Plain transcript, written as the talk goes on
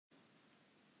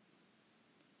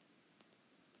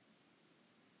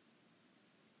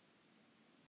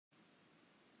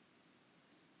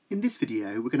In this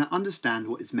video, we're going to understand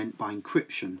what is meant by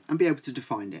encryption and be able to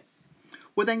define it.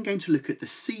 We're then going to look at the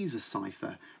Cipher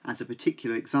cipher as a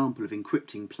particular example of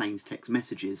encrypting plain text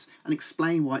messages and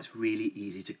explain why it's really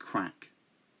easy to crack.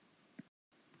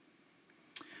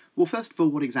 Well, first of all,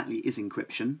 what exactly is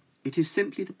encryption? It is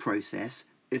simply the process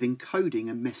of encoding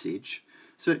a message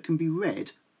so it can be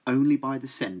read only by the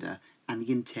sender and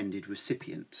the intended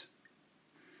recipient.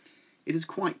 It is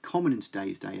quite common in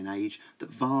today's day and age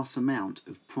that vast amount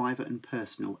of private and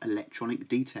personal electronic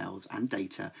details and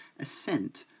data are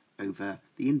sent over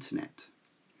the internet.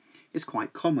 It's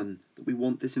quite common that we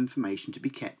want this information to be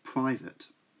kept private.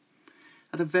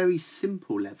 At a very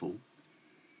simple level,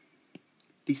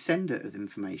 the sender of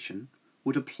information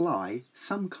would apply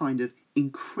some kind of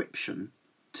encryption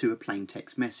to a plain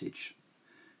text message.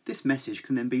 This message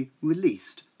can then be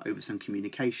released over some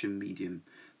communication medium,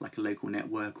 like a local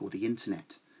network or the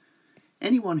internet.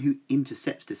 Anyone who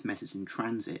intercepts this message in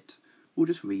transit will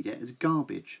just read it as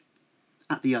garbage.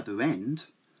 At the other end,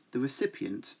 the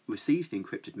recipient receives the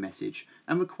encrypted message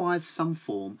and requires some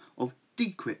form of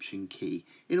decryption key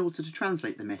in order to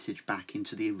translate the message back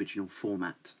into the original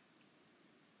format.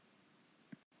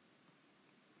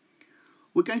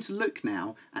 We're going to look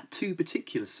now at two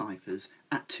particular ciphers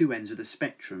at two ends of the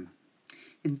spectrum.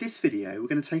 In this video, we're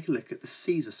going to take a look at the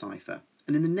Cipher cipher,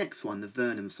 and in the next one, the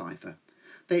Vernon cipher.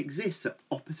 They exist at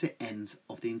opposite ends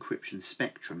of the encryption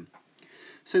spectrum.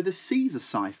 So the Cipher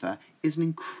cipher is an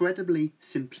incredibly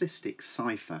simplistic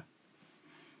cipher.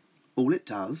 All it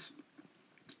does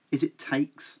is it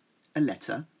takes a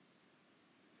letter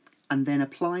and then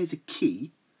applies a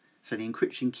key, so the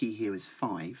encryption key here is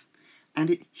 5, and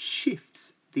it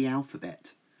shifts the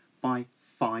alphabet by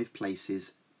 5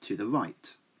 places to the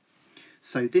right.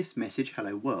 So this message,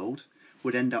 hello world,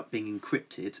 would end up being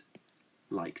encrypted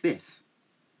like this.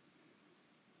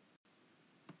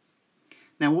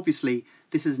 Now obviously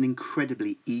this is an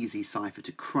incredibly easy cipher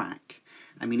to crack.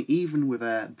 I mean, even with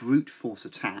a brute force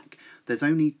attack, there's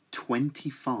only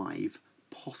 25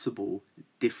 possible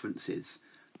differences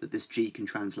that this G can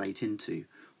translate into.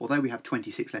 Although we have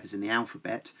 26 letters in the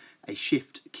alphabet, a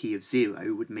shift key of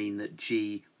 0 would mean that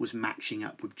G was matching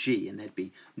up with G and there'd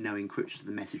be no encryption of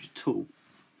the message at all.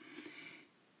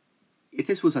 If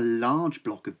this was a large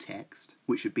block of text,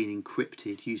 which had been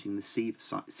encrypted using the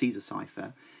Cipher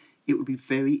cipher, it would be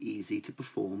very easy to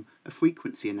perform a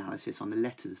frequency analysis on the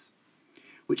letters.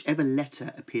 Whichever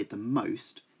letter appeared the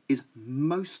most is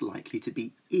most likely to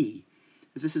be E,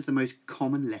 as this is the most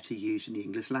common letter used in the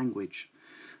English language.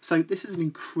 So this is an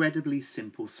incredibly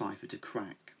simple cipher to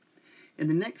crack. In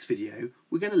the next video,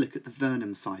 we're going to look at the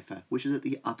Vernon cipher, which is at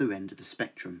the other end of the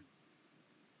spectrum.